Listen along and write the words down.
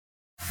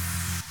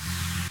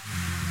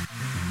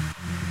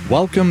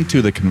Welcome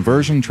to the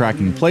Conversion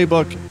Tracking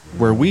Playbook,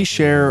 where we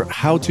share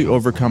how to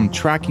overcome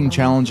tracking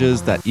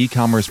challenges that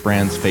e-commerce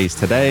brands face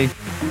today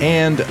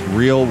and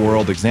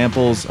real-world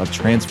examples of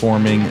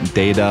transforming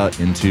data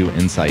into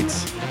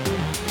insights.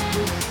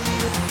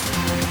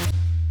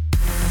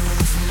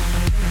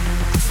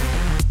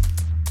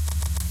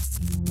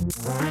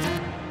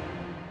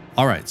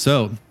 All right,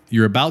 so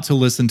you're about to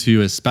listen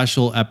to a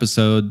special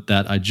episode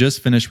that I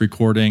just finished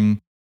recording,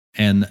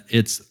 and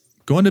it's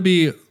going to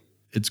be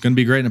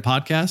great in a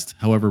podcast.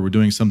 However, we're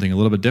doing something a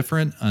little bit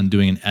different. I'm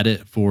doing an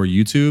edit for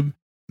YouTube.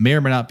 May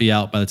or may not be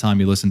out by the time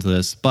you listen to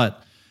this,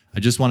 but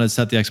I just want to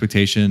set the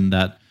expectation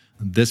that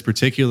this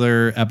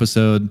particular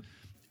episode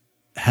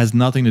has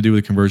nothing to do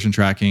with conversion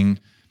tracking.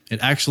 It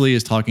actually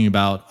is talking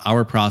about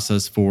our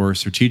process for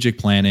strategic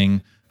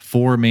planning,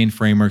 4 main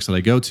frameworks that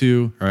I go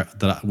to, or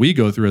that we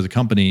go through as a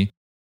company.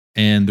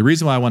 And the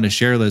reason why I want to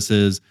share this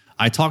is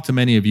I talk to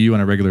many of you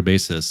on a regular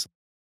basis.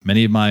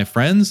 Many of my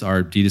friends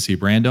are D2C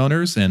brand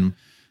owners, and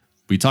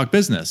we talk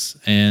business.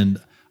 And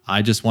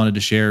I just wanted to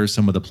share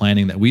some of the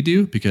planning that we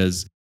do,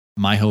 because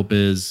my hope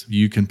is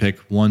you can pick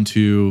 1,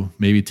 2,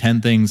 maybe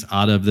 10 things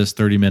out of this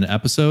 30-minute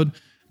episode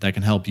that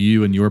can help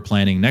you in your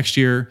planning next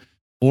year.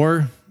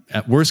 Or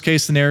at worst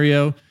case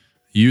scenario,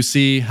 you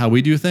see how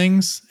we do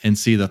things and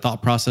see the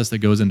thought process that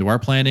goes into our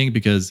planning,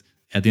 because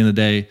at the end of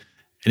the day,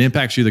 it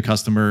impacts you, the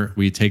customer.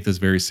 We take this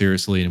very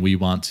seriously, and we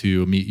want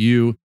to meet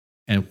you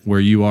and where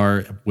you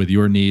are with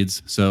your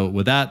needs. So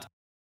with that,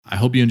 I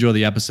hope you enjoy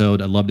the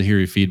episode. I'd love to hear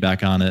your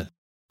feedback on it.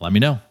 Let me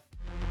know.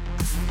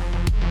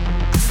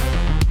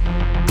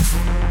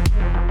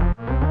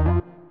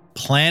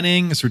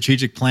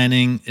 Strategic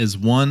planning is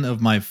one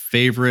of my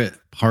favorite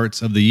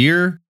parts of the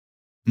year.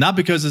 Not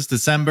because it's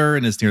December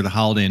and it's near the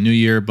holiday and New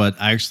Year, but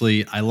I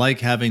like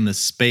having the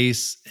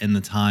space and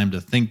the time to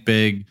think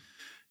big,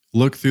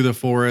 look through the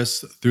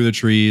forest, through the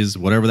trees,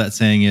 whatever that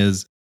saying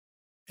is.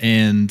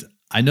 And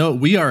I know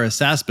we are a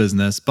SaaS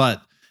business,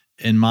 but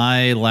in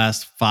my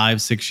last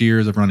 5-6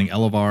 years of running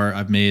Elevar,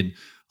 I've made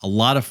a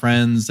lot of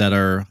friends that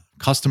are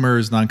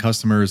customers,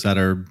 non-customers, that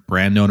are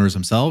brand owners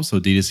themselves, so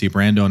D2C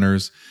brand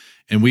owners.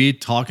 And we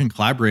talk and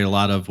collaborate a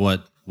lot of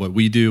what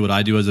we do, what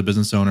I do as a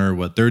business owner,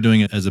 what they're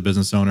doing as a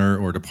business owner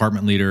or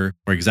department leader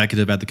or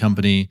executive at the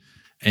company.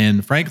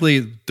 And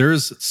frankly,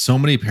 there's so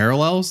many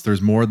parallels. There's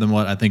more than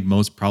what I think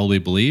most probably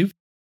believe.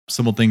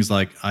 Simple things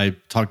like I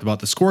talked about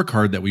the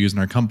scorecard that we use in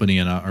our company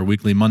in our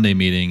weekly Monday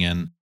meeting.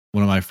 And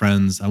one of my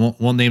friends, I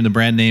won't name the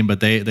brand name,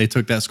 but they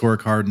took that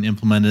scorecard and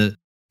implemented it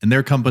in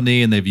their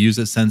company, and they've used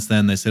it since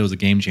then. They said it was a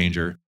game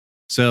changer.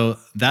 So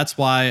that's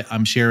why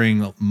I'm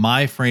sharing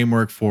my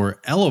framework for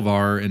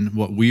Elevar and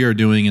what we are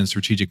doing in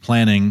strategic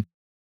planning,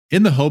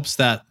 in the hopes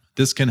that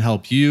this can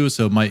help you.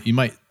 So you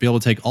might be able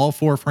to take all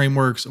 4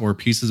 frameworks or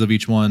pieces of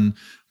each one,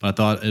 but I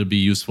thought it would be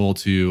useful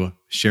to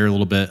share a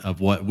little bit of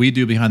what we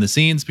do behind the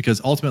scenes,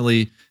 because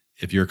ultimately,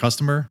 if you're a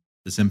customer,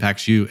 this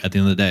impacts you at the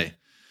end of the day.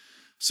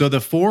 So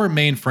the 4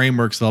 main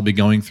frameworks that I'll be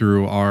going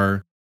through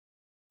are,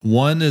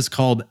 one is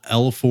called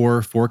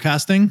L4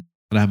 forecasting.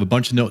 And I have a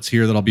bunch of notes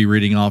here that I'll be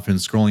reading off and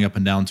scrolling up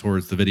and down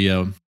towards the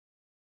video.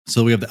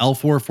 So we have the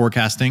L4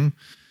 forecasting.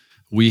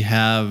 We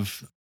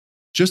have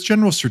just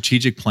general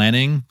strategic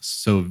planning.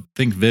 So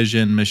think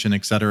vision, mission,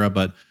 etc.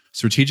 But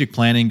strategic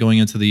planning going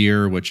into the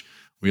year, which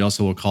we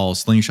also will call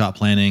slingshot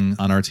planning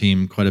on our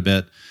team quite a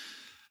bit.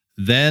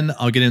 Then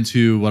I'll get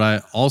into what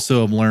I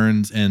also have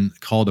learned and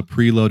called a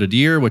preloaded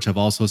year, which I've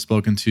also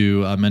spoken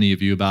to many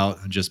of you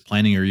about, just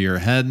planning your year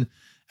ahead.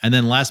 And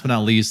then last but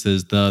not least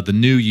is the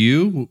new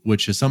you,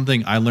 which is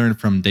something I learned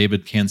from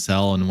David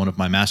Cancel in one of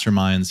my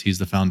masterminds. He's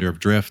the founder of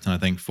Drift, and I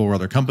think 4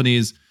 other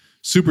companies,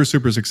 super,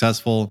 super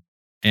successful.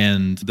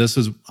 And this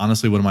is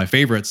honestly one of my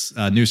favorites,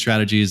 new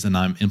strategies, and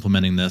I'm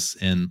implementing this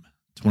in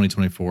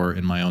 2024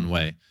 in my own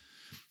way.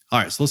 All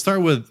right, so let's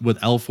start with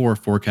L4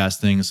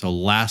 forecasting, so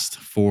last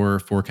 4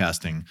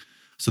 forecasting.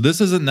 So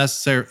this isn't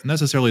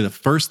necessarily the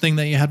first thing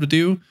that you have to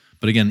do,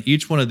 but again,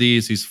 each one of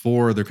these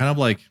 4, they're kind of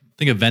like,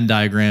 think of a Venn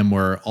diagram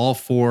where all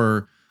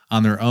 4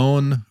 on their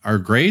own are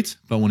great,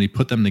 but when you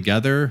put them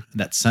together,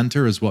 that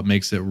center is what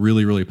makes it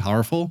really, really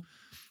powerful.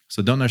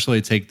 So don't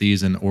necessarily take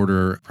these in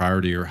order of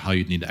priority or how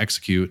you need to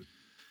execute.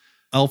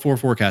 L4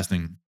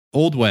 forecasting,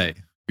 old way.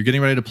 You're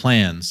getting ready to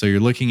plan. So you're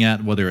looking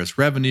at whether it's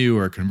revenue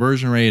or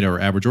conversion rate or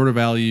average order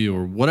value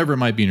or whatever it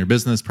might be in your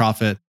business,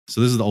 profit.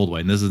 So this is the old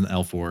way, and this is an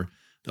L4.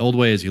 The old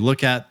way is you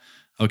look at,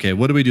 okay,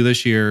 what do we do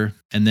this year?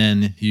 And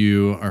then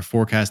you are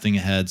forecasting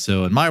ahead.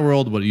 So in my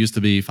world, what it used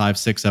to be 5,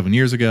 6, 7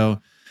 years ago,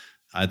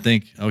 I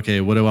think, okay,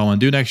 what do I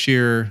want to do next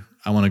year?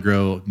 I want to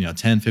grow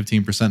 10,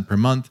 15% per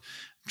month.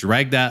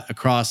 Drag that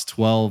across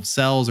 12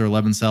 cells or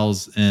 11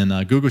 cells in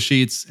Google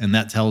Sheets. And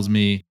that tells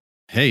me,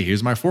 hey,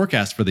 here's my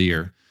forecast for the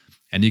year.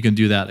 And you can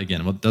do that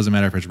again. Well, it doesn't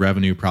matter if it's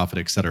revenue, profit,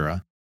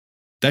 etc.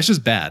 That's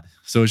just bad.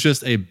 So it's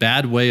just a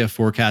bad way of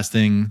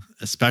forecasting,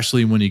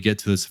 especially when you get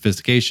to the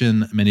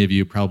sophistication. Many of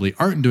you probably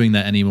aren't doing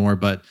that anymore,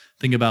 but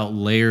think about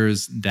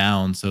layers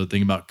down. So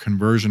think about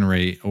conversion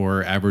rate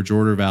or average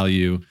order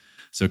value.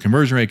 So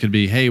conversion rate could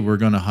be, hey, we're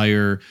going to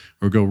hire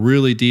or go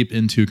really deep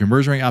into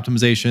conversion rate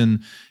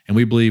optimization, and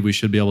we believe we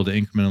should be able to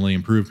incrementally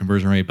improve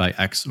conversion rate by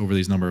X over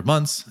these number of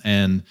months,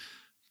 and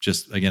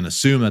just, again,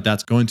 assume that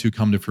that's going to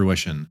come to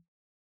fruition.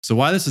 So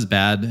why this is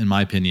bad, in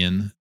my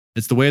opinion,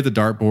 it's the way the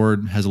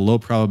dartboard has a low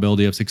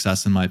probability of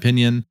success, in my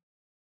opinion.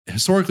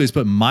 Historically, it's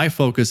put my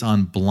focus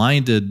on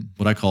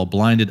what I call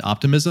blinded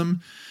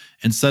optimism,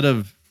 instead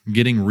of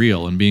getting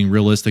real and being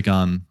realistic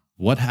on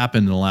what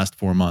happened in the last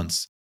 4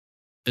 months.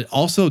 It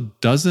also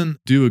doesn't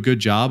do a good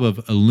job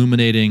of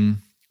illuminating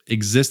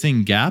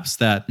existing gaps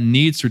that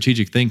need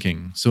strategic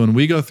thinking. So when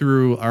we go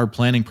through our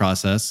planning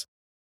process,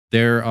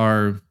 there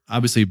are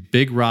obviously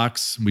big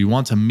rocks. We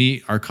want to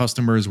meet our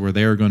customers where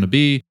they are going to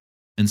be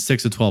in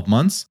 6 to 12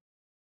 months.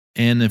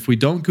 And if we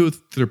don't go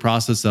through the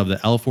process of the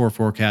L4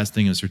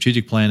 forecasting and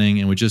strategic planning,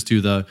 and we just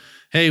do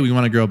hey, we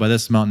want to grow by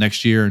this amount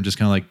next year and just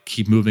kind of like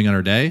keep moving on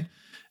our day,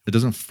 it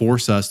doesn't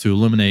force us to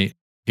illuminate,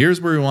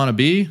 here's where we want to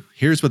be.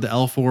 Here's what the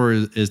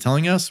L4 is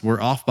telling us.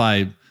 We're off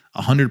by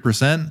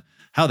 100%.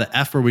 How the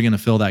F are we going to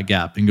fill that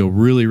gap and go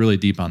really, really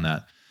deep on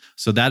that?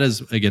 So that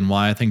is, again,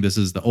 why I think this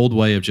is the old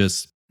way of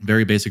just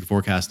very basic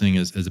forecasting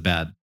is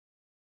bad.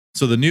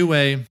 So the new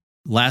way,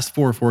 last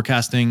 4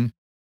 forecasting,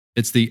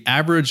 it's the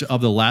average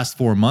of the last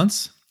 4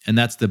 months, and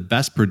that's the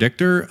best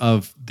predictor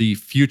of the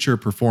future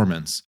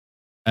performance.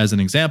 As an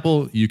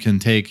example, you can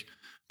take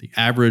the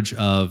average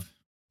of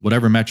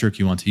whatever metric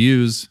you want to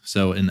use.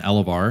 So in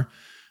Elevar,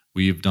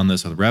 we've done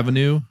this with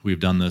revenue, we've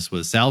done this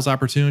with sales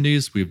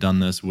opportunities, we've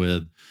done this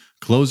with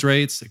close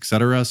rates, et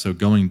cetera. So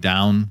going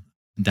down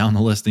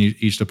the list in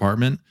each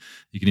department,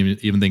 you can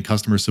even think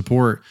customer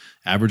support,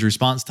 average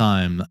response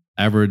time,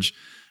 average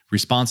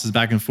responses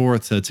back and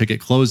forth to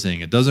ticket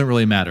closing. It doesn't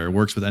really matter. It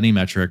works with any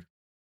metric.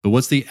 But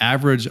what's the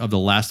average of the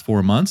last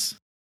 4 months?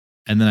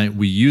 And then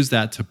we use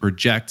that to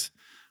project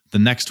the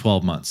next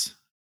 12 months.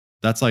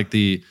 That's like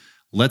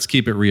let's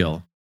keep it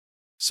real.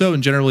 So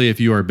generally, if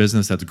you are a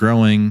business that's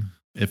growing,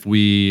 if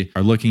we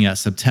are looking at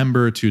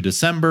September to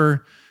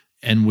December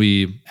and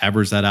we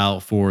average that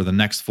out for the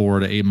next 4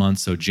 to 8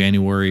 months, so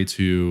January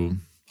to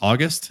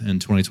August in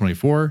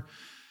 2024,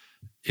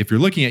 if you're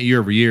looking at year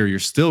over year, you're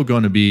still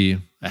going to be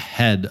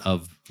ahead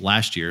of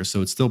last year.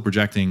 So it's still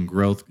projecting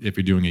growth if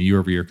you're doing a year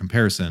over year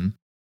comparison,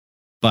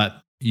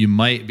 but you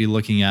might be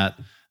looking at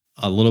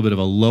a little bit of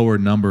a lower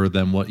number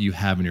than what you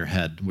have in your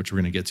head, which we're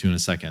going to get to in a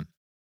second.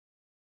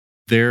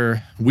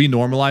 We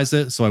normalize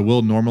it. So I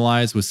will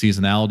normalize with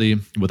seasonality.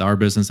 With our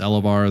business,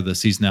 Elevar, the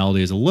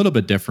seasonality is a little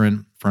bit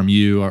different from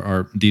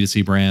our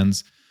D2C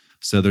brands.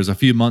 So there's a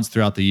few months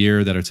throughout the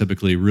year that are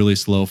typically really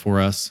slow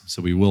for us.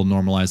 So we will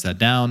normalize that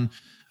down.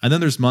 And then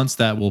there's months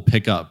that will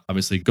pick up,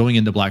 obviously going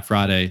into Black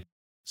Friday.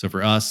 So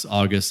for us,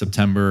 August,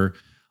 September,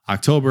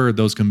 October,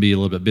 those can be a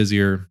little bit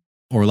busier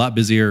or a lot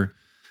busier.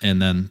 And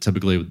then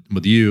typically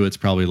with you, it's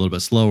probably a little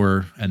bit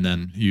slower. And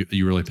then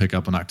you really pick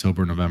up in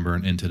October, November,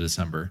 and into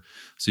December.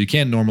 So you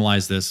can't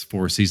normalize this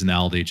for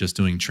seasonality, just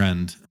doing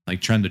trend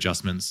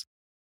adjustments.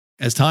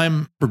 As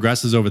time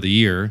progresses over the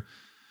year,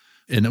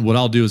 and what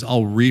I'll do is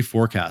I'll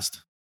reforecast.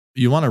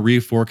 You want to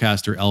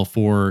reforecast your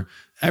L4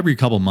 every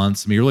couple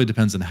months. I mean, it really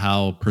depends on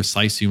how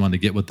precise you want to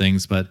get with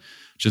things, but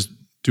just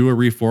do a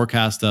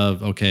reforecast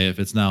of, okay, if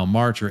it's now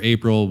March or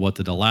April, what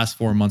did the last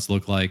 4 months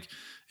look like?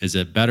 Is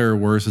it better or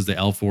worse? Is the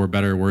L4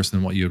 better or worse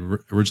than what you had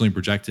originally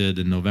projected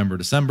in November,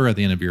 December at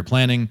the end of your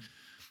planning?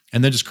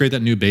 And then just create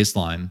that new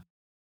baseline.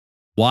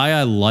 Why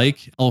I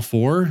like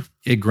L4,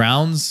 it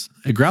grounds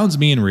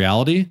me in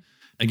reality.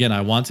 Again,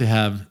 I want to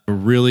have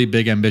really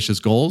big, ambitious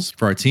goals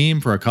for our team,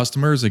 for our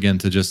customers, again,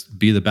 to just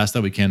be the best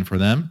that we can for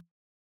them.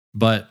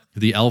 But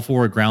the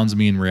L4 grounds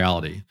me in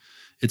reality.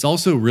 It's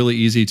also really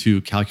easy to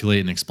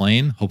calculate and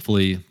explain.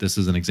 Hopefully, this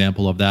is an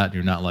example of that.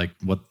 You're not like,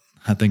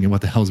 I'm thinking,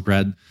 what the hell is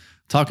Brad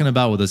talking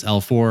about with this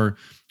L4?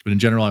 But in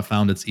general, I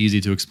found it's easy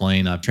to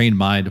explain. I've trained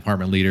my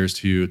department leaders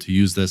to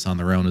use this on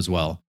their own as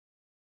well.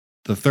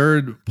 The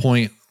third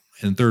point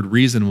and third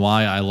reason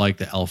why I like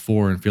the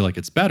L4 and feel like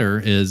it's better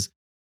is,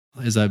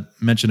 as I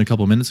mentioned a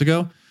couple of minutes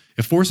ago,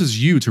 it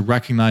forces you to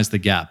recognize the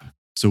gap.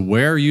 So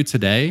where are you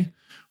today?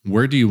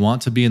 Where do you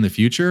want to be in the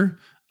future?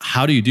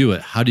 How do you do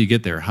it? How do you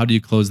get there? How do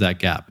you close that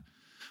gap?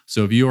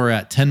 So if you are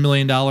at $10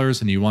 million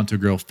and you want to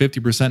grow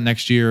 50%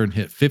 next year and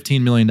hit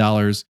 $15 million,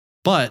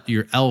 but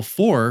your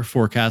L4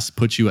 forecast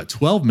puts you at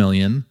 12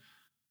 million,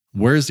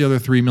 where's the other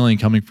 3 million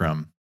coming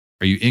from?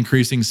 Are you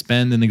increasing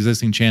spend in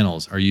existing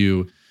channels? Are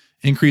you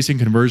increasing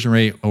conversion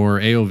rate or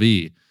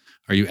AOV?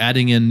 Are you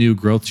adding in new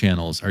growth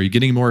channels? Are you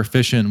getting more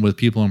efficient with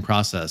people and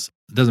process?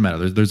 It doesn't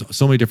matter. There's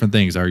so many different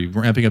things. Are you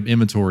ramping up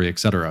inventory, et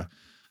cetera?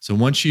 So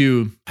once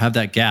you have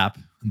that gap,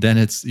 then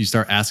you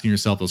start asking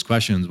yourself those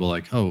questions. Well,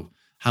 like, oh,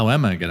 how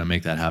am I going to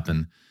make that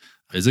happen?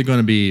 Is it going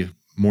to be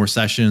more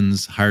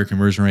sessions, higher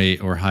conversion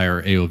rate, or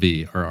higher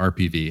AOV or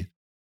RPV?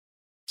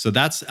 So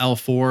that's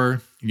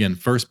L4. Again,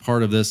 first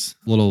part of this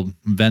little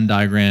Venn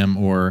diagram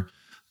or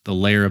the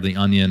layer of the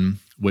onion,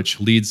 which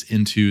leads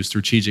into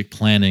strategic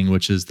planning,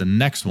 which is the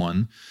next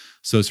one.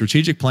 So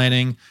strategic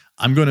planning,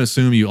 I'm going to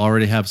assume you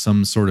already have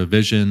some sort of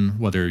vision,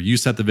 whether you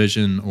set the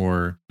vision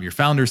or your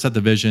founder set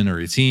the vision or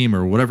your team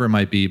or whatever it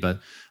might be. But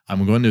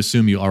I'm going to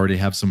assume you already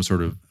have some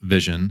sort of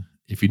vision.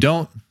 If you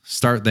don't,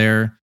 start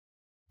there.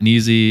 An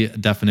easy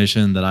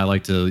definition that I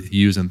like to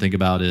use and think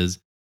about is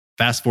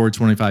fast forward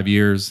 25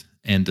 years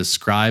and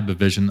describe a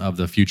vision of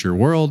the future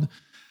world,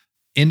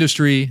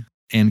 industry,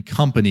 and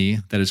company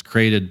that is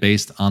created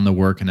based on the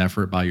work and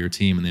effort by your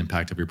team and the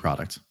impact of your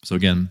product. So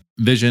again,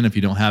 vision, if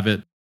you don't have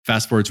it,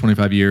 fast forward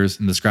 25 years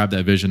and describe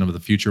that vision of the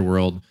future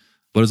world.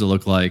 What does it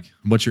look like?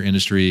 What's your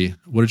industry?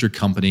 What is your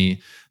company?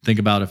 Think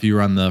about if you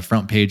were on the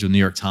front page of the New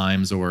York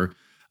Times or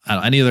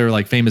any other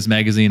like famous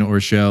magazine or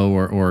show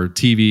or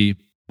TV.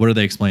 What are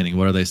they explaining?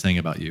 What are they saying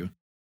about you?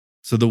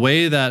 So the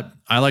way that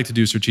I like to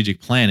do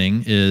strategic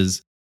planning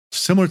is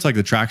similar to like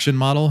the traction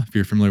model, if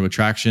you're familiar with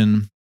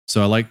traction.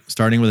 So I like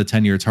starting with a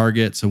 10-year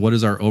target. So what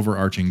is our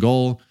overarching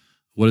goal?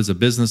 What does a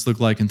business look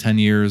like in 10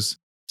 years?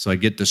 So I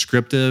get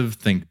descriptive,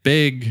 think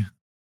big.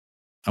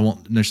 I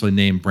won't initially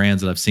name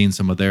brands that I've seen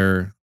some of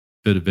their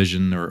bit of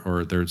vision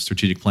or their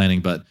strategic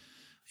planning, but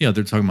they're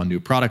talking about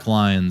new product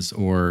lines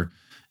or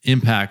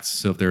impacts.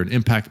 So if they're an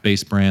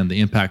impact-based brand,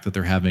 the impact that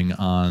they're having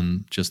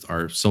on just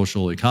our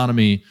social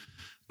economy,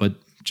 but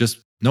just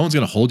no one's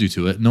going to hold you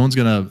to it. No one's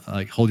going to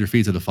like hold your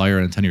feet to the fire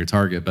on a 10-year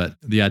target. But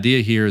the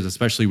idea here is,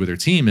 especially with your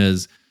team,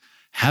 is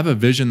have a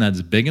vision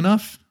that's big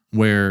enough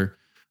where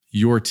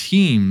your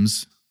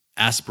team's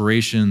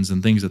aspirations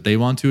and things that they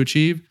want to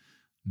achieve,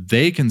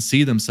 they can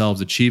see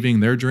themselves achieving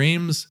their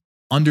dreams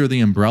under the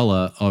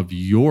umbrella of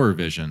your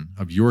vision,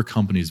 of your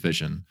company's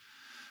vision.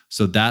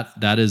 So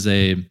that is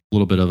a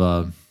little bit of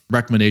a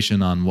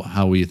recommendation on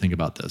how we think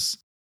about this.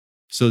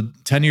 So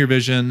 10-year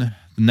vision.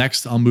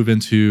 Next, I'll move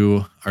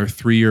into our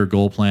 3-year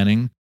goal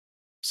planning.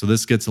 So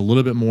this gets a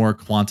little bit more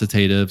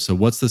quantitative. So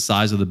what's the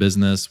size of the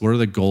business? What are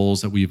the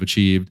goals that we've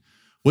achieved?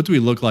 What do we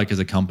look like as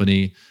a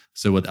company?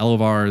 So with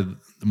Elevar,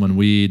 when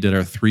we did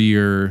our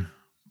 3-year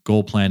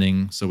goal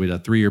planning, so we had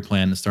a 3-year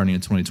plan starting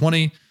in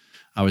 2020,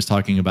 I was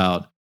talking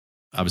about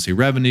obviously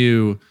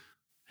revenue,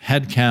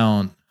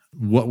 headcount,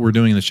 what we're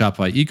doing in the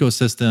Shopify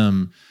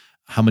ecosystem,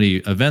 how many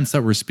events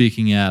that we're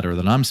speaking at or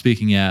that I'm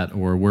speaking at,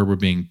 or where we're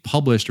being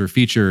published or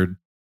featured.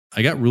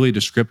 I got really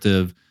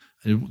descriptive.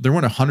 There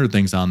weren't 100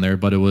 things on there,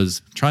 but it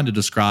was trying to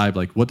describe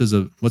like what's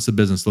the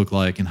business look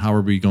like and how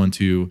are we going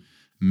to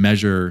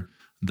measure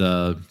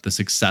the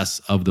success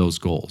of those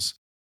goals.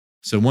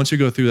 So once you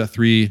go through that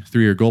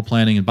three-year goal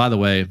planning, and by the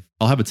way,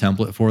 I'll have a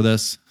template for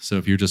this. So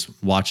if you're just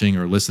watching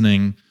or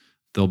listening,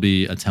 there'll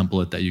be a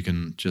template that you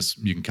can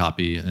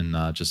copy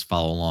and just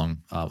follow along.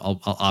 I'll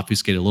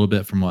obfuscate a little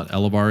bit from what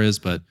Elevar is,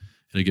 but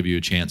it'll give you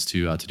a chance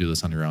to do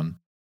this on your own.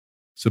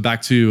 So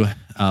back to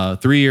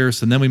 3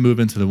 years, and then we move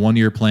into the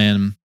 1-year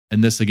plan.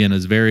 And this again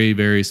is very,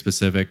 very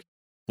specific.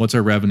 What's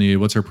our revenue?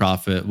 What's our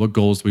profit? What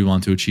goals do we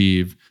want to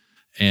achieve?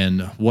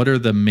 And what are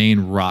the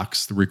main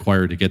rocks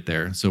required to get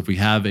there? So if we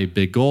have a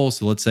big goal,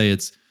 so let's say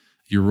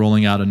you're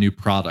rolling out a new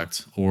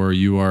product, or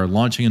you are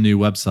launching a new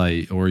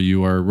website, or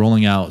you are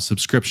rolling out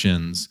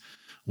subscriptions,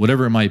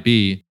 whatever it might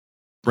be,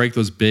 break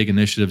those big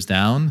initiatives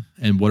down.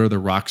 And what are the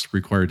rocks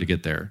required to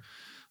get there?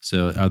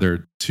 So are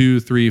there 2,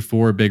 3,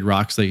 4 big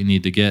rocks that you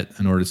need to get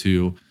in order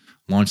to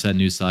launch that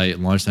new site,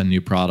 launch that new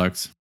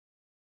product,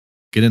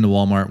 get into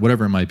Walmart,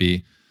 whatever it might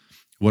be?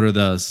 What are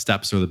the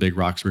steps or the big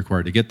rocks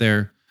required to get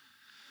there?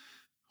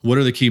 What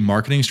are the key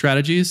marketing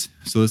strategies?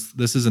 So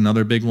this is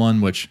another big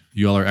one, which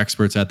you all are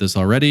experts at this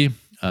already.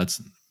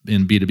 It's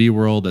in B2B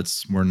world.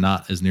 We're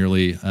not as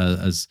nearly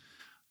as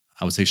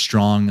I would say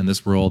strong in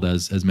this world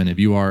as many of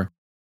you are.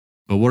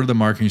 But what are the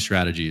marketing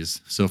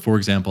strategies? So for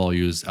example, I'll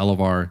use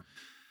Elevar.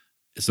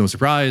 It's no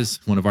surprise,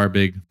 one of our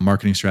big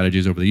marketing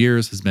strategies over the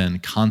years has been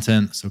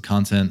content. So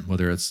content,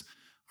 whether it's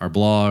our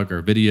blog,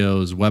 our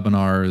videos,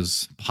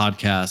 webinars,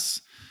 podcasts.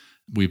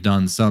 We've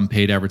done some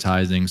paid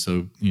advertising.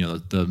 So,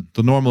 the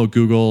normal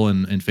Google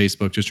and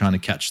Facebook, just trying to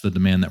catch the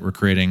demand that we're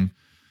creating.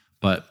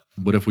 But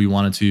what if we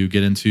wanted to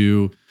get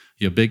into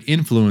big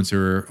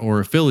influencer or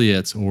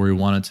affiliates, or we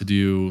wanted to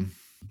do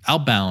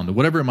outbound,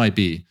 whatever it might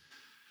be?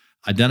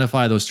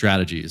 Identify those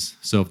strategies.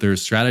 So if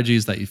there's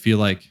strategies that you feel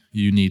like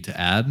you need to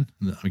add,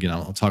 again,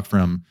 I'll talk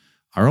from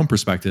our own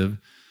perspective.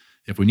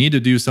 If we need to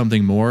do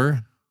something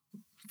more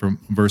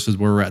versus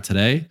where we're at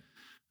today,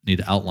 need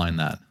to outline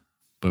that.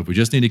 But if we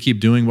just need to keep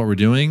doing what we're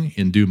doing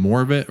and do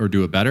more of it or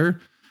do it better,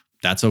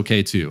 that's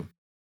okay too.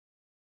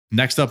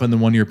 Next up in the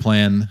 1-year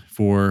plan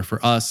for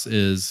us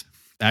is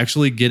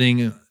actually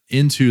getting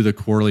into the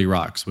quarterly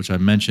rocks, which I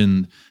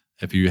mentioned.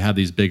 If you have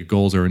these big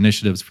goals or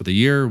initiatives for the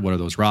year, what are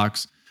those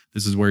rocks?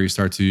 This is where you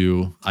start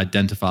to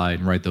identify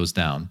and write those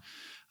down.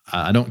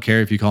 I don't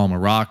care if you call them a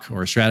rock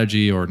or a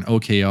strategy or an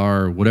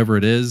OKR or whatever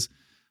it is.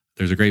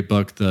 There's a great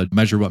book, The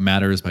Measure What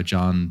Matters by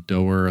John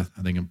Doerr.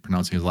 I think I'm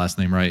pronouncing his last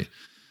name right.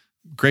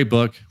 Great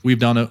book. We've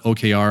done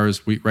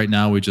OKRs. Right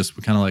now we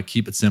kind of like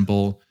keep it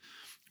simple.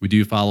 We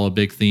do follow a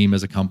big theme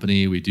as a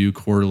company. We do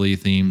quarterly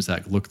themes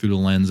that look through the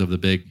lens of the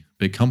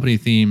big company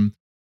theme.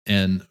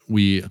 And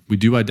we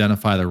do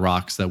identify the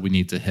rocks that we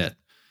need to hit.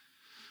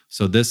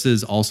 So this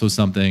is also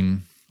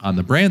something on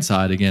the brand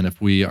side. Again,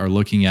 if we are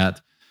looking at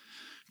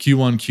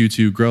Q1,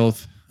 Q2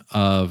 growth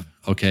of,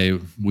 okay,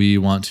 we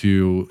want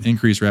to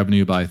increase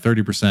revenue by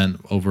 30%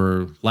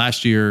 over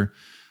last year.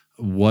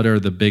 What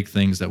are the big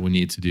things that we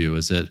need to do?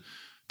 Is it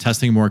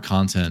testing more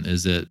content?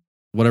 Is it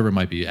whatever it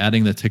might be?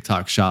 Adding the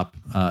TikTok shop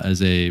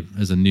as a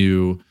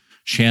new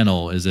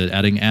channel? Is it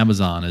adding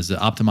Amazon? Is it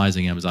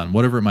optimizing Amazon?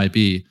 Whatever it might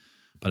be,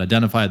 but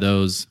identify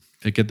those,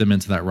 get them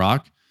into that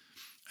rock.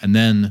 And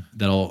then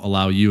that'll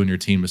allow you and your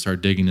team to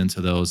start digging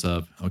into those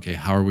of, okay,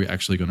 how are we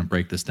actually going to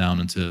break this down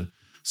into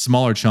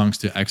smaller chunks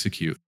to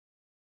execute?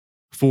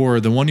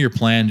 For the 1 year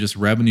plan, just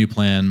revenue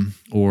plan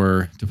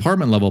or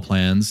department level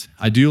plans,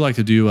 I do like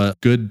to do a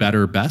good,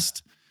 better,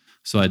 best.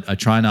 So I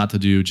try not to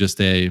do just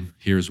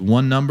here's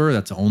one number.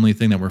 That's the only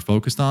thing that we're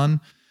focused on,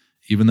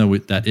 even though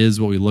that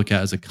is what we look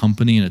at as a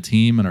company and a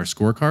team and our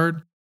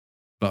scorecard.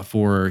 But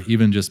for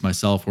even just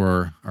myself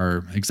or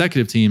our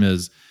executive team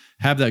is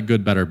have that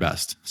good, better,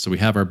 best. So we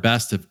have our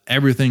best if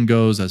everything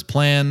goes as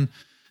planned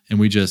and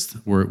we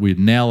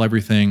nail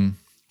everything,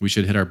 we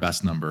should hit our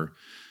best number.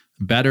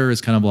 Better is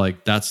kind of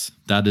like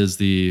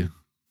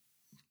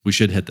we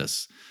should hit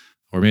this,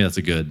 or maybe that's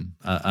a good,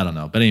 I don't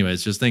know. But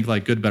anyways, just think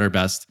like good, better,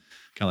 best,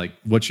 kind of like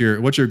what's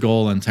your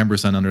goal, and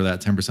 10% under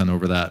that, 10%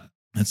 over that.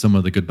 That's some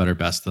of the good, better,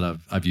 best that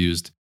I've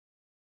used.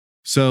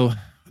 So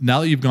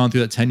now that you've gone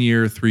through that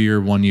 10-year,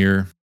 3-year, 1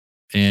 year,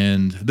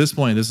 and at this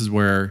point, this is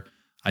where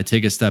I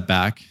take a step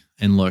back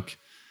and look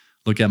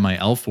at my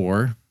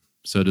L4.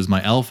 So does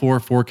my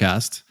L4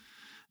 forecast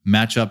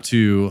match up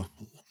to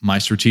my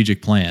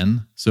strategic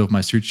plan? So if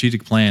my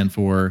strategic plan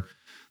for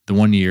the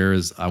 1 year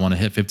is I want to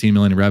hit 15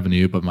 million in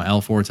revenue, but my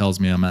L4 tells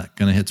me I'm not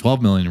going to hit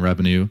 12 million in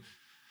revenue,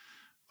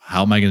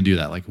 how am I going to do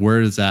that? Like,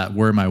 where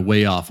am I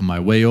way off? Am I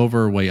way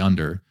over or way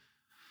under?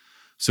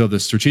 So the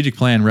strategic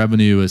plan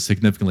revenue is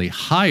significantly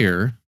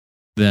higher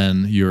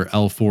than your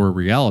L4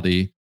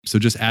 reality. So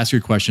just ask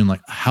your question,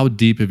 like, how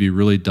deep have you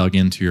really dug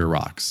into your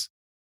rocks?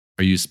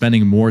 Are you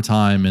spending more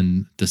time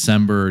in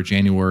December or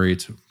January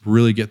to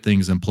really get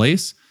things in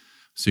place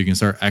so you can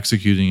start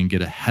executing and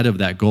get ahead of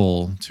that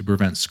goal to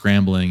prevent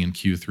scrambling in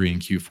Q3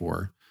 and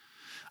Q4?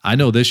 I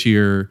know this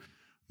year,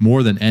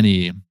 more than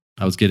any,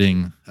 I was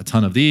getting a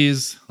ton of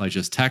these, like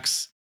just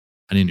texts.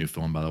 I need a new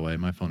phone, by the way.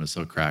 My phone is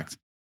so cracked.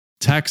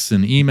 Texts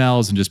and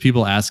emails and just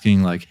people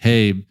asking like,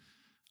 hey,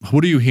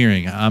 what are you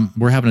hearing?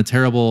 We're having a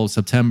terrible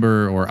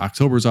September, or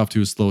October's off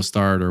to a slow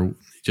start, or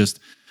just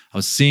I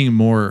was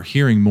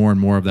hearing more and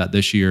more of that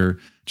this year,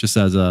 just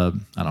as a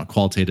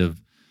qualitative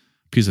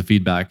piece of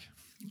feedback.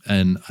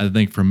 And I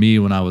think for me,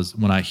 when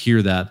I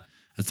hear that,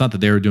 it's not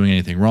that they were doing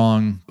anything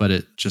wrong, but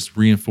it just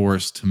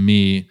reinforced to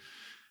me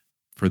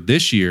for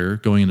this year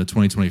going into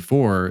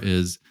 2024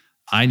 is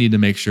I need to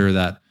make sure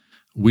that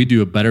we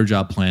do a better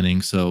job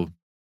planning. So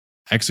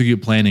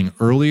execute planning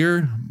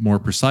earlier, more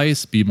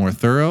precise, be more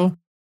thorough,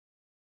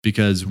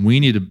 because we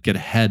need to get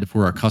ahead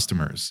for our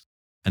customers.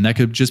 And that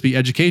could just be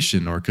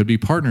education, or it could be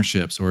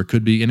partnerships, or it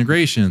could be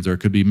integrations, or it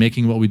could be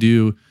making what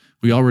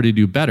we already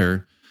do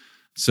better.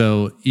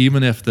 So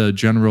even if the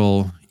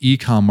general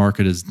e-com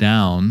market is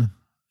down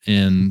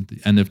in the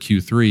end of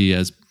Q3,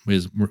 as we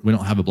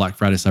don't have a Black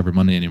Friday, Cyber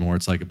Monday anymore,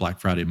 it's like a Black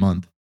Friday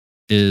month,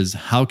 is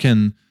how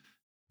can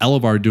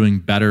Elevar doing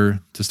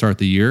better to start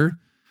the year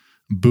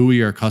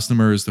buoy our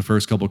customers the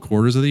first couple of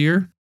quarters of the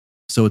year,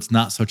 so it's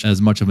not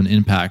as much of an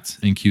impact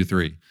in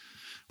Q3.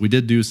 We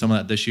did do some of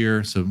that this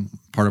year. So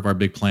part of our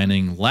big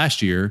planning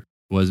last year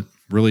was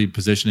really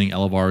positioning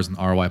Elevar as an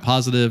ROI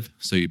positive.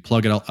 So you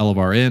plug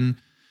Elevar in,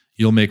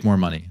 you'll make more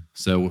money.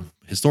 So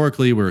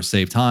historically, we're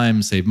save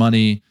time, save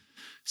money,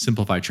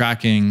 simplify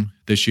tracking.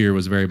 This year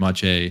was very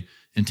much a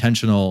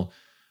intentional,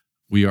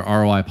 we are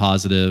ROI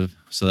positive.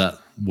 So that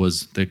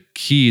was the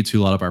key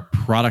to a lot of our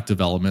product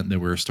development that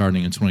we were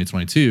starting in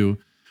 2022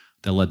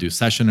 that led to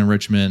session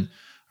enrichment,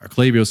 our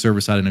Klaviyo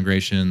server-side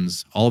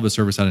integrations, all of the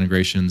server-side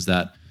integrations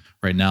that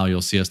right now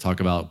you'll see us talk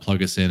about,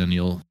 plug us in, and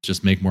you'll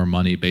just make more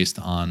money based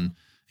on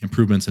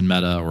improvements in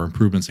Meta or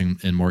improvements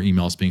in more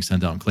emails being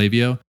sent out in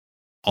Klaviyo.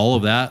 All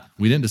of that,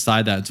 we didn't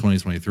decide that in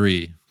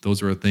 2023.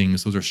 Those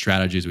are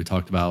strategies we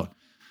talked about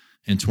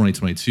in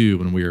 2022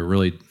 when we were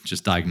really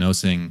just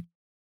diagnosing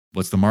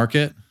what's the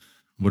market,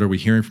 what are we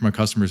hearing from our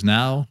customers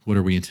now, what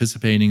are we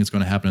anticipating is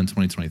going to happen in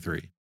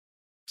 2023.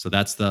 So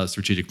that's the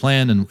strategic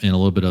plan and a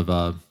little bit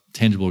of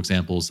tangible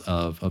examples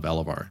of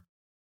Elevar.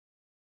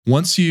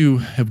 Once you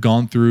have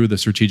gone through the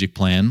strategic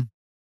plan,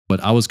 what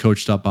I was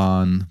coached up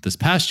on this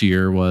past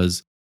year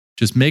was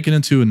just make it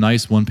into a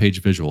nice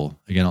one-page visual.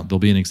 Again, there'll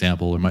be an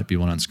example. There might be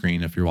one on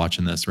screen if you're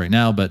watching this right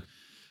now, but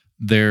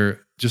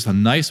they're just a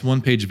nice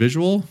one-page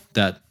visual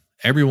that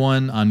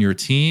everyone on your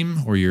team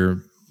or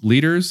your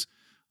leaders,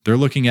 they're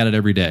looking at it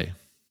every day.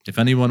 If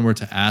anyone were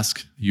to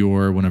ask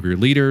one of your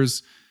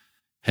leaders,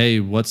 hey,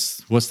 what's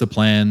the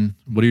plan?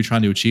 What are you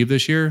trying to achieve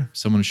this year?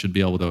 Someone should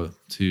be able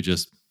to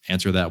just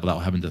answer that without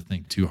having to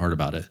think too hard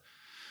about it.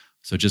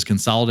 So just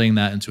consolidating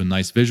that into a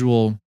nice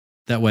visual.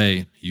 That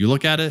way you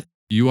look at it,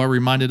 you are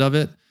reminded of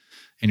it,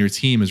 and your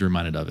team is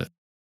reminded of it.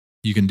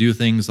 You can do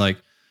things like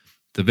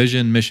the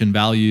vision, mission,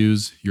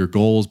 values, your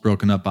goals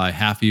broken up by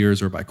half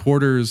years or by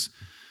quarters,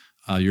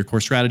 your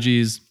core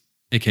strategies,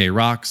 aka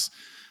rocks,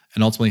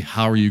 and ultimately,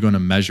 how are you going to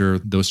measure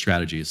those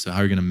strategies? So how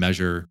are you going to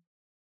measure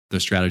the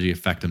strategy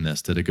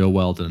effectiveness? Did it go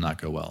well? Did it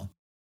not go well?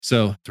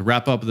 So to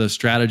wrap up the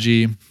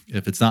strategy,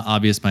 if it's not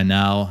obvious by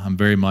now, I'm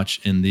very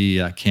much in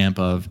the camp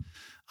of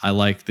I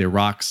like the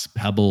rocks,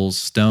 pebbles,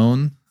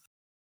 stone.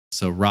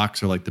 So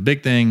rocks are like the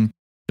big thing.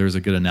 There's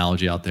a good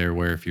analogy out there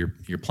where if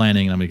you're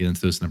planning, and I'm going to get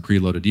into this in a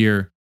preloaded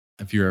year,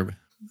 if you're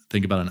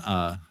think about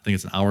I think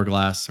it's an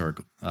hourglass or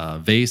a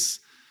vase.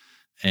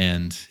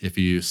 And if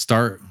you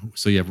start,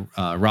 so you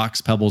have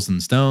rocks, pebbles,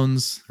 and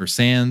stones or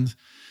sand.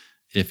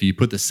 If you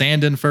put the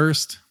sand in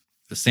first,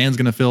 the sand's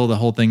going to fill the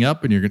whole thing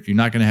up and you're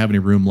not going to have any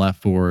room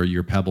left for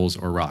your pebbles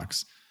or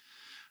rocks.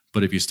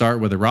 But if you start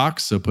with the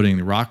rocks, so putting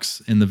the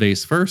rocks in the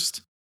vase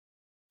first,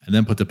 and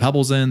then put the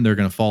pebbles in, they're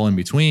going to fall in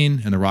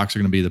between, and the rocks are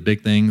going to be the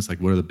big things. Like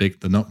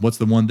what's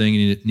the one thing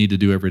you need to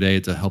do every day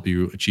to help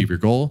you achieve your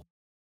goal?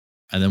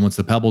 And then once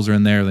the pebbles are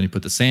in there, then you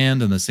put the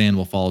sand, and the sand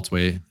will fall its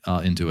way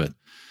into it.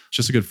 It's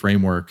just a good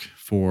framework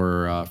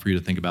for you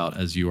to think about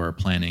as you are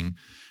planning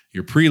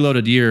your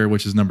preloaded year,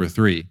 which is number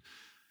 3.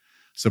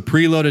 So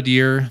preloaded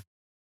year,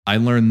 I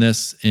learned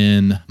this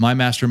in my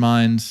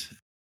mastermind.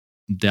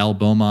 Dal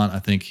Beaumont, I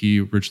think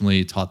he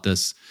originally taught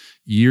this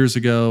years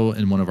ago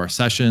in one of our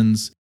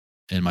sessions,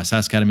 in my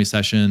SaaS Academy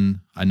session.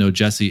 I know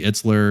Jesse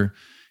Itzler,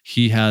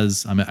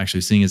 I'm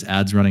actually seeing his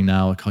ads running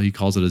now. He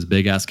calls it his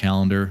big ass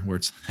calendar, where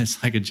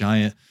it's like a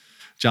giant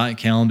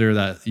calendar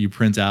that you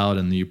print out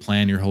and you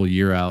plan your whole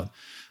year out.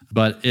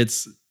 But it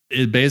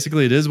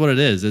is what it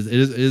is.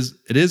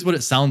 It is what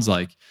it sounds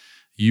like.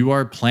 You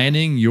are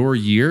planning your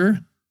year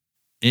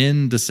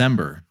in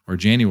December or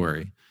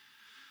January.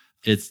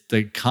 It's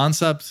the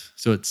concept.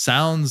 So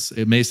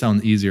it may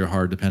sound easy or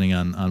hard depending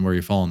on where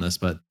you fall in this,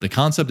 but the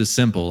concept is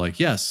simple. Like,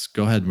 yes,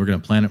 go ahead. We're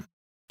going to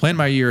plan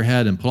my year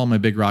ahead and put all my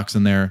big rocks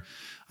in there.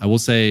 I will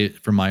say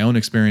from my own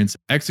experience,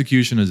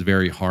 execution is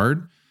very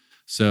hard.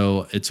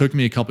 So it took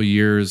me a couple of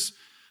years.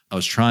 I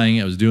was trying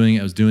it, I was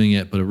doing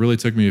it, but it really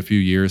took me a few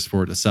years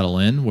for it to settle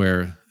in,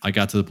 where I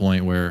got to the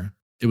point where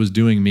it was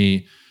doing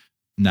me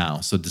now.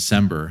 So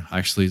December,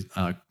 actually,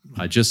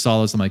 I just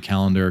saw this on my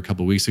calendar a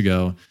couple of weeks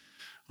ago.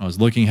 I was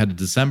looking ahead to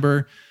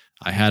December.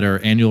 I had our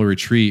annual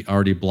retreat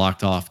already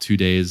blocked off 2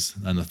 days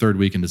on the 3rd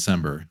week in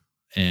December.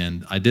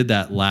 And I did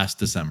that last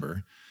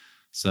December.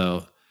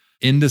 So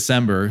in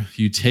December,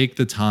 you take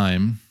the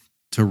time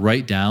to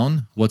write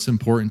down what's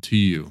important to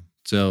you.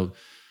 So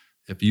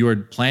if you are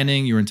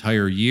planning your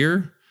entire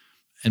year,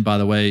 and by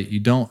the way,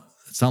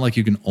 it's not like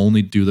you can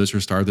only do this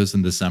or start this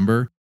in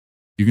December.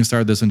 You can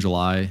start this in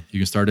July. You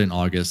can start it in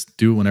August.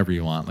 Do it whenever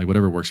you want, like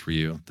whatever works for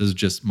you. This is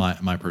just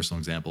my personal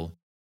example.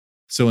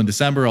 So in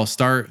December, I'll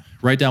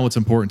write down what's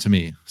important to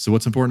me. So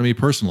what's important to me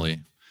personally?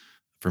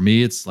 For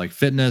me, it's like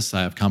fitness.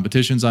 I have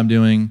competitions I'm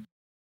doing.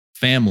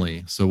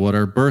 Family. So what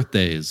are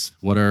birthdays?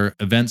 What are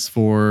events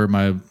for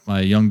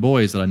my young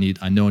boys that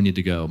I know I need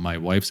to go? My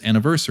wife's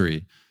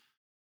anniversary.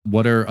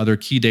 What are other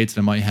key dates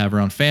that I might have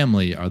around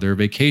family? Are there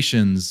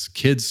vacations,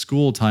 kids'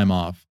 school time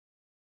off?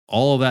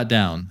 All of that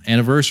down.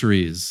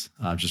 Anniversaries,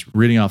 just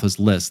reading off this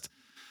list.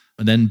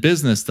 And then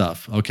business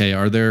stuff. Okay,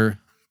 are there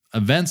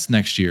events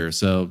next year?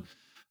 So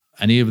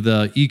any of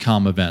the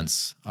e-com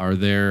events? Are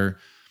there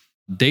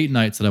date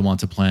nights that I want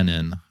to plan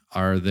in?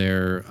 Are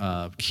there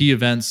key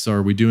events?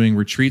 Are we doing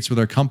retreats with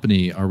our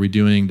company? Are we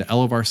doing the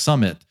Elevar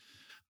Summit?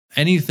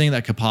 Anything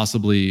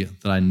that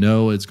I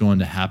know is going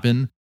to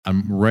happen,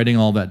 I'm writing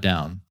all that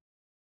down.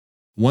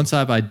 Once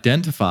I've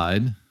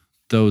identified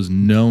those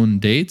known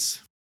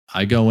dates,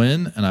 I go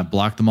in and I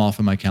block them off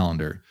in my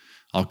calendar.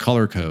 I'll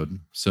color code.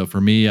 So for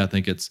me, I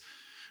think it's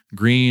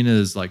green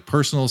is like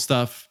personal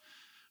stuff.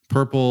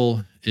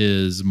 Purple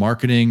is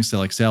marketing, so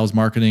like sales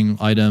marketing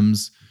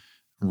items.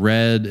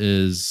 Red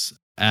is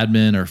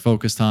admin or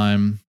focus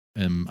time.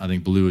 And I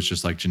think blue is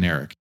just like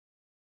generic.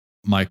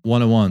 My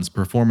one-on-ones,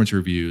 performance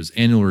reviews,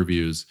 annual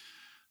reviews,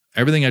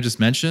 everything I just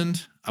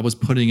mentioned, I was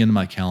putting into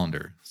my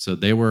calendar. So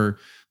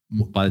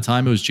by the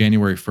time it was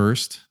January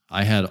 1st,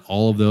 I had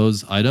all of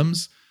those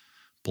items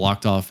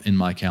blocked off in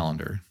my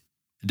calendar.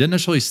 It didn't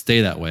necessarily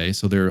stay that way.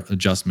 So there are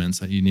adjustments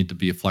that you need to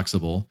be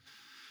flexible,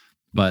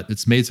 but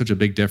it's made such a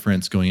big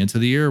difference going into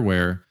the year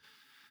where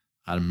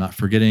I'm not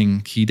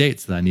forgetting key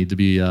dates that I need to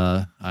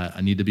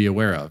be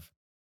aware of.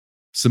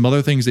 Some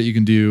other things that you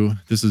can do,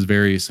 this is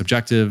very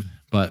subjective,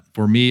 but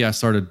for me, I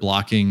started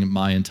blocking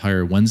my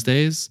entire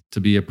Wednesdays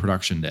to be a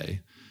production day.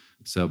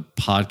 So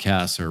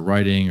podcasts or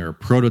writing or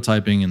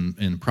prototyping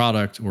in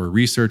product or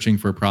researching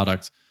for a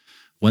product.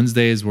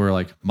 Wednesdays were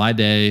like my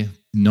day.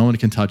 No one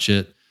can touch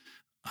it.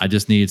 I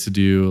just need to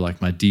do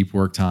like my deep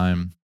work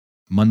time.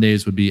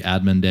 Mondays would be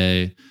admin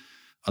day.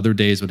 Other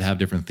days would have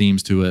different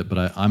themes to it, but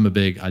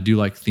I do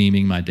like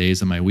theming my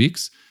days and my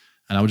weeks,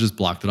 and I would just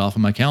block it off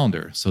on my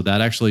calendar. So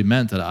that actually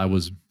meant that I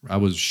was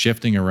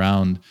shifting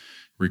around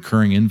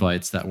recurring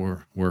invites that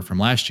were from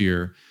last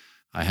year.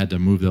 I had to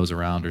move those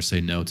around or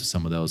say no to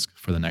some of those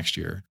for the next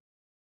year.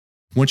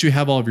 Once you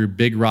have all of your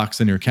big rocks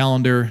in your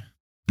calendar,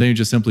 Then you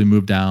just simply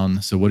move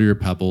down. So what are your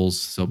pebbles?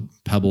 So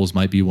pebbles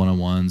might be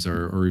one-on-ones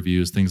or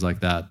reviews, things like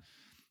that.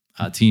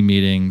 Team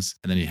meetings,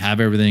 and then you have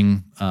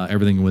everything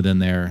within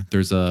there.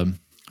 There's a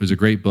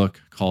great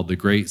book called The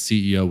Great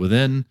CEO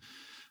Within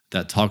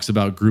that talks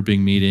about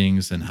grouping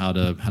meetings and how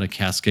to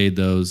cascade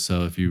those.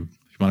 So if you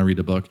want to read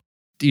the book,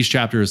 each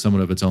chapter is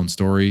somewhat of its own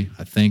story.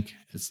 I think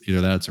it's either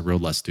that, it's A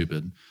Road Less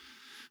Stupid.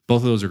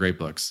 Both of those are great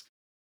books.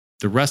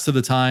 The rest of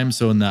the time,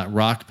 so in that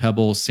rock,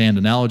 pebble, sand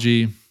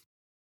analogy,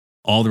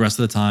 all the rest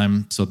of the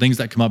time, so things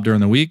that come up during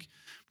the week,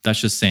 that's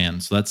just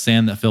sand. So that's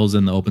sand that fills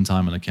in the open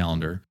time on the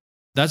calendar.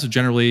 That's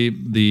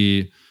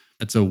generally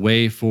it's a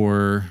way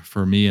for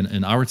me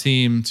and our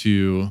team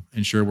to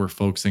ensure we're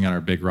focusing on our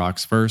big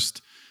rocks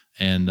first.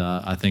 And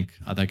I think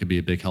that could be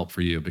a big help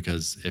for you,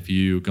 because if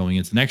you going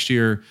into next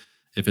year,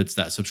 if it's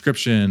that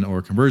subscription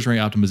or conversion rate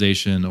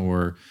optimization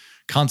or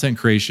content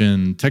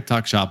creation,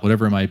 TikTok shop,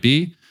 whatever it might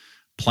be,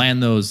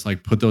 plan those,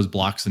 like put those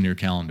blocks in your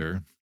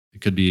calendar.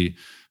 It could be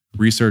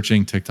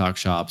researching TikTok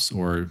shops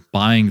or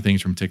buying things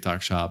from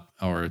TikTok shop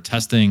or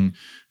testing,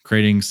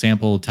 creating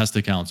sample test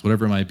accounts,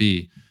 whatever it might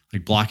be,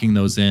 like blocking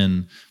those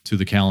in to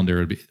the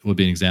calendar would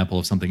be an example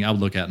of something I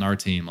would look at in our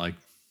team. Like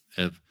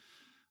if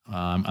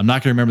I'm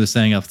not going to remember the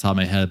saying off the top of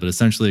my head, but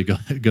essentially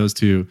it goes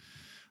to,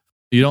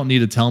 you don't need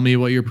to tell me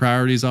what your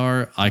priorities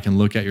are. I can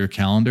look at your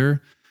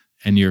calendar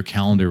and your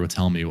calendar will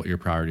tell me what your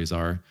priorities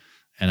are.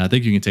 And I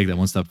think you can take that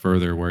one step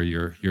further where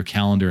your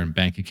calendar and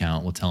bank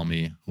account will tell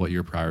me what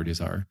your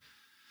priorities are.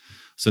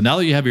 So now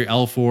that you have your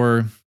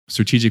L4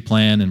 strategic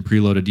plan and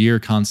preloaded year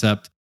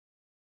concept,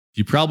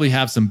 you probably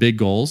have some big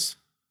goals,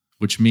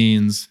 which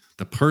means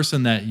the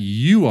person that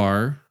you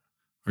are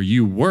or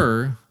you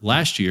were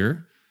last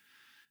year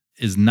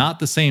is not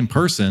the same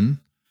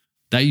person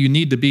that you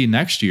need to be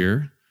next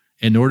year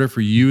in order for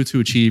you to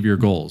achieve your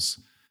goals.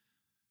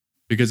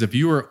 Because if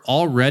you are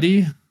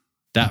already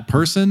that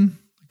person,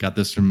 got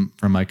this from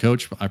my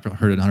coach, I've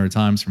heard it 100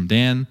 times from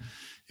Dan.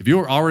 If you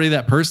are already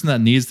that person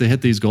that needs to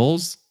hit these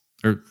goals,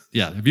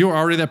 if you were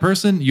already that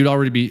person, you'd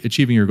already be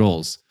achieving your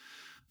goals.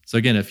 So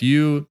again, if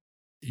you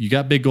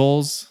got big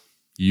goals,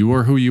 you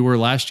are who you were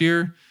last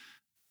year,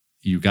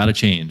 you got to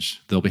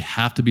change. There'll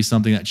have to be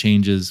something that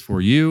changes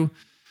for you,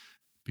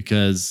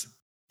 because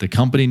the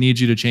company needs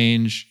you to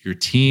change, your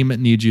team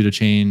needs you to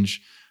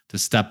change, to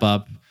step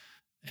up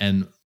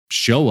and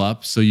show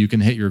up so you can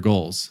hit your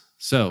goals.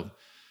 So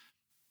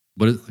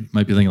you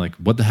might be thinking, like,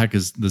 what the heck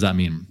does that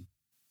mean?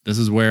 This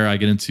is where I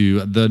get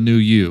into the new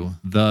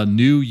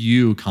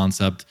you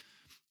concept,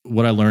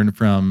 what I learned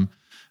from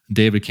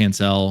David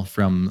Cancel,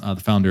 from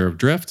the founder of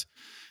Drift.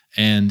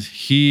 And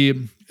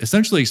he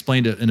essentially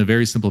explained it in a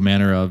very simple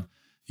manner of,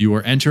 you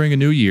are entering a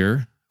new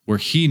year where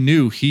he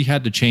knew he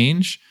had to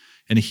change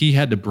and he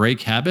had to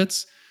break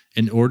habits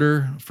in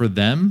order for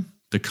them,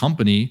 the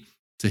company,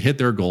 to hit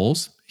their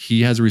goals.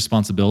 He has a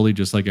responsibility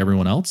just like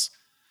everyone else.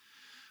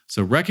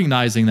 So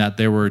recognizing that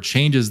there were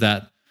changes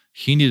that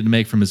he needed to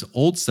make from his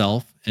old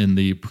self in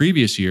the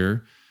previous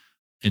year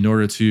in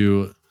order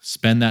to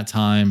spend that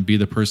time, be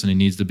the person he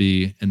needs to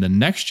be in the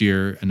next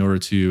year in order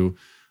to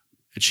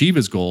achieve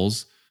his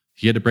goals,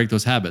 he had to break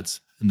those habits.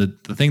 And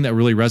the thing that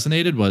really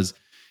resonated was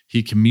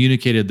he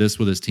communicated this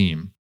with his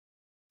team.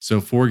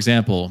 So for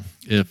example,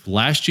 if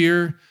last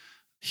year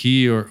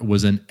he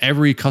was in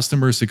every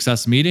customer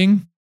success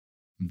meeting,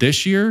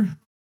 this year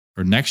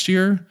or next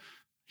year,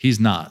 he's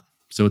not.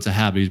 So it's a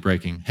habit he's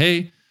breaking.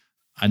 Hey,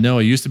 I know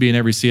I used to be in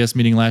every CS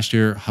meeting last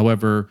year.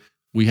 However,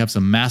 we have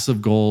some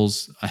massive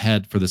goals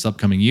ahead for this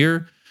upcoming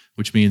year,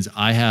 which means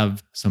I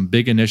have some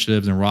big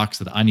initiatives and rocks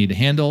that I need to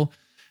handle.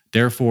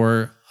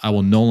 Therefore, I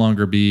will no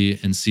longer be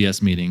in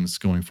CS meetings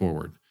going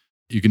forward.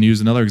 You can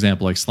use another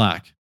example like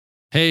Slack.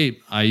 Hey,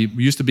 I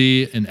used to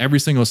be in every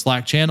single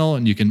Slack channel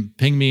and you can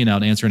ping me and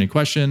I'll answer any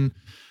question.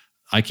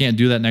 I can't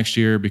do that next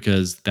year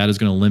because that is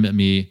going to limit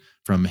me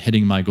from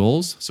hitting my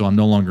goals. So I'm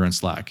no longer in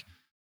Slack.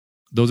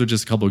 Those are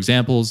just a couple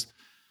examples.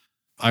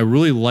 I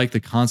really like the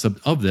concept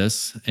of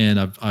this, and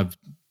I've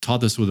taught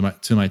this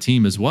to my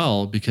team as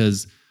well,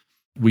 because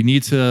we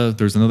need to,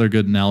 there's another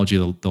good analogy,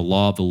 the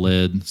law of the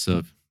lid.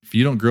 So if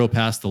you don't grow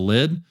past the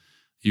lid,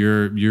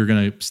 you're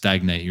going to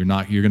stagnate. You're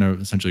going to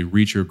essentially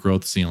reach your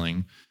growth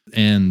ceiling.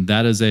 And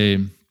that is a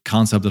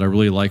concept that I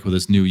really like with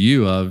this new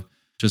you of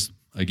just,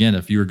 again,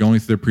 if you're going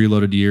through the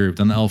preloaded year, you've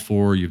done the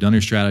L4, you've done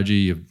your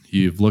strategy,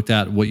 you've looked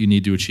at what you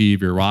need to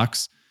achieve, your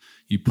rocks,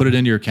 you put it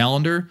into your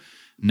calendar,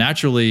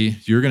 naturally,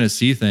 you're going to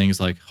see things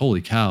like,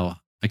 holy cow,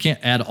 I can't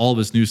add all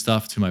this new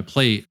stuff to my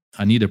plate.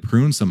 I need to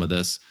prune some of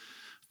this.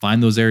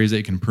 Find those areas that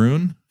you can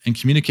prune and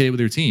communicate with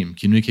your team,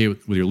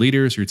 communicate with your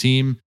leaders, your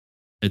team.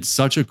 It's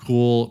such a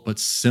cool but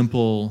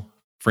simple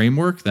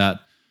framework that,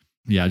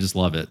 I just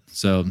love it.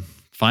 So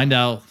find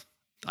out,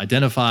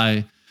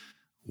 identify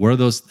what are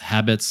those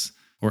habits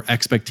or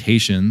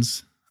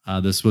expectations.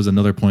 This was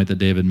another point that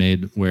David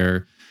made,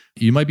 where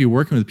you might be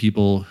working with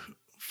people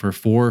for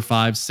 4,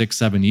 5, 6,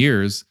 7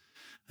 years.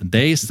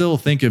 They still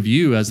think of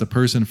you as the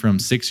person from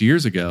 6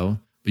 years ago,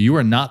 but you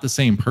are not the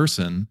same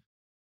person.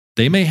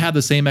 They may have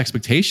the same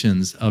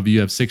expectations of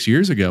you of 6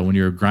 years ago when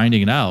you're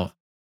grinding it out,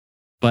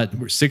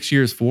 But 6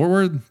 years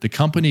forward, the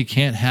company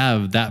can't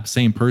have that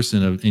same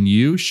person in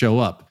you show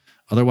up.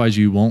 Otherwise,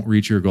 you won't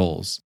reach your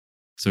goals.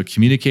 So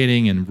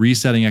communicating and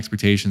resetting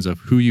expectations of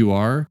who you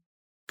are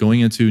going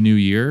into a new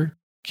year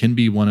can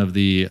be one of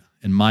the,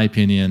 in my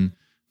opinion,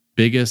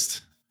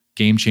 biggest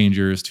game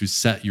changers to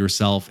set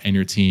yourself and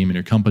your team and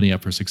your company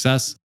up for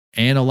success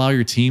and allow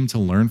your team to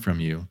learn from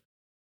you.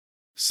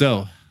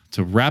 So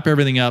to wrap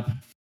everything up,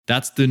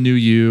 that's the new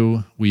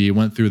you. We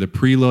went through the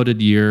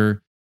preloaded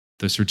year,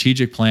 the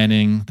strategic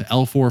planning, the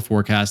L4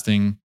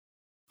 forecasting.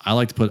 I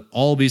like to put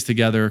all of these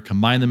together,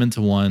 combine them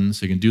into one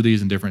so you can do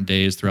these in different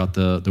days throughout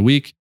the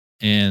week.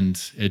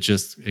 And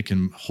it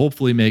can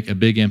hopefully make a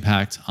big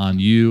impact on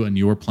you and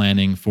your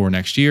planning for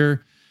next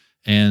year.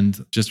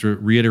 And just to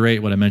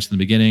reiterate what I mentioned in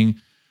the beginning,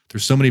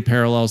 there's so many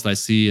parallels that I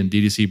see in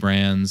DTC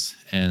brands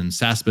and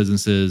SaaS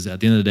businesses. At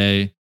the end of the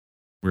day,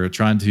 we're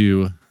trying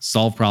to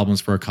solve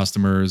problems for our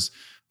customers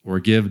or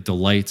give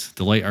delight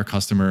our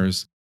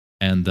customers,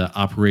 and the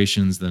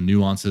operations, the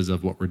nuances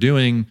of what we're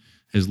doing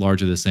is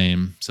largely the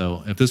same.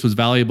 So if this was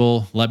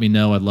valuable, let me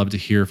know. I'd love to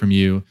hear from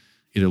you.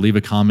 Either leave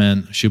a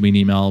comment, shoot me an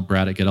email,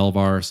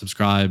 Brad@GetElvar,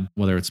 subscribe,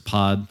 whether it's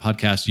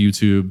podcast,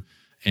 YouTube.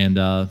 And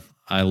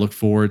I look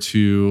forward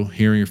to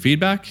hearing your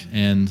feedback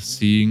and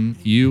seeing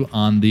you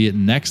on the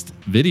next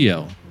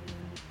video.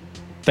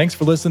 Thanks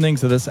for listening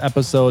to this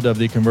episode of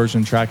the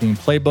Conversion Tracking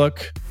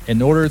Playbook. In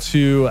order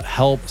to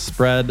help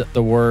spread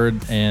the word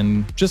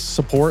and just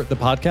support the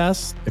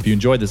podcast, if you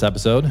enjoyed this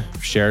episode,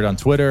 share it on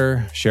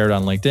Twitter, share it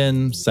on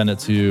LinkedIn, send it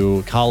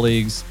to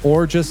colleagues,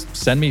 or just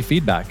send me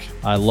feedback.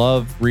 I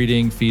love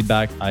reading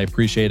feedback. I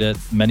appreciate it.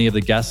 Many of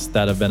the guests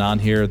that have been on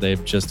here,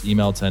 they've just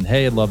emailed saying,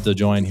 hey, I'd love to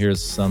join.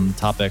 Here's some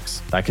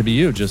topics. That could be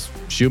you. Just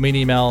shoot me an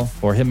email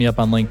or hit me up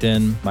on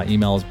LinkedIn. My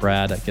email is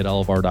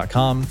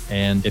brad@getelvar.com.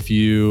 And if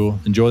you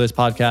enjoy this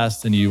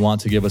podcast and you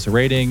want to give us a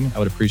rating, I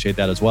would appreciate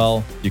that as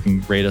well. You can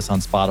rate us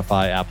on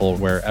Spotify, Apple,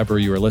 wherever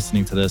you are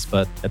listening to this.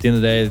 But at the end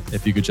of the day,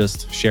 if you could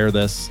just share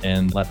this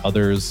and let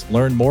others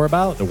learn more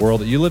about the world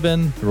that you live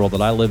in, the world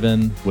that I live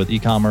in with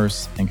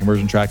e-commerce and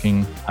conversion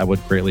tracking, I would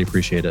greatly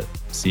appreciate it.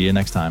 See you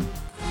next time.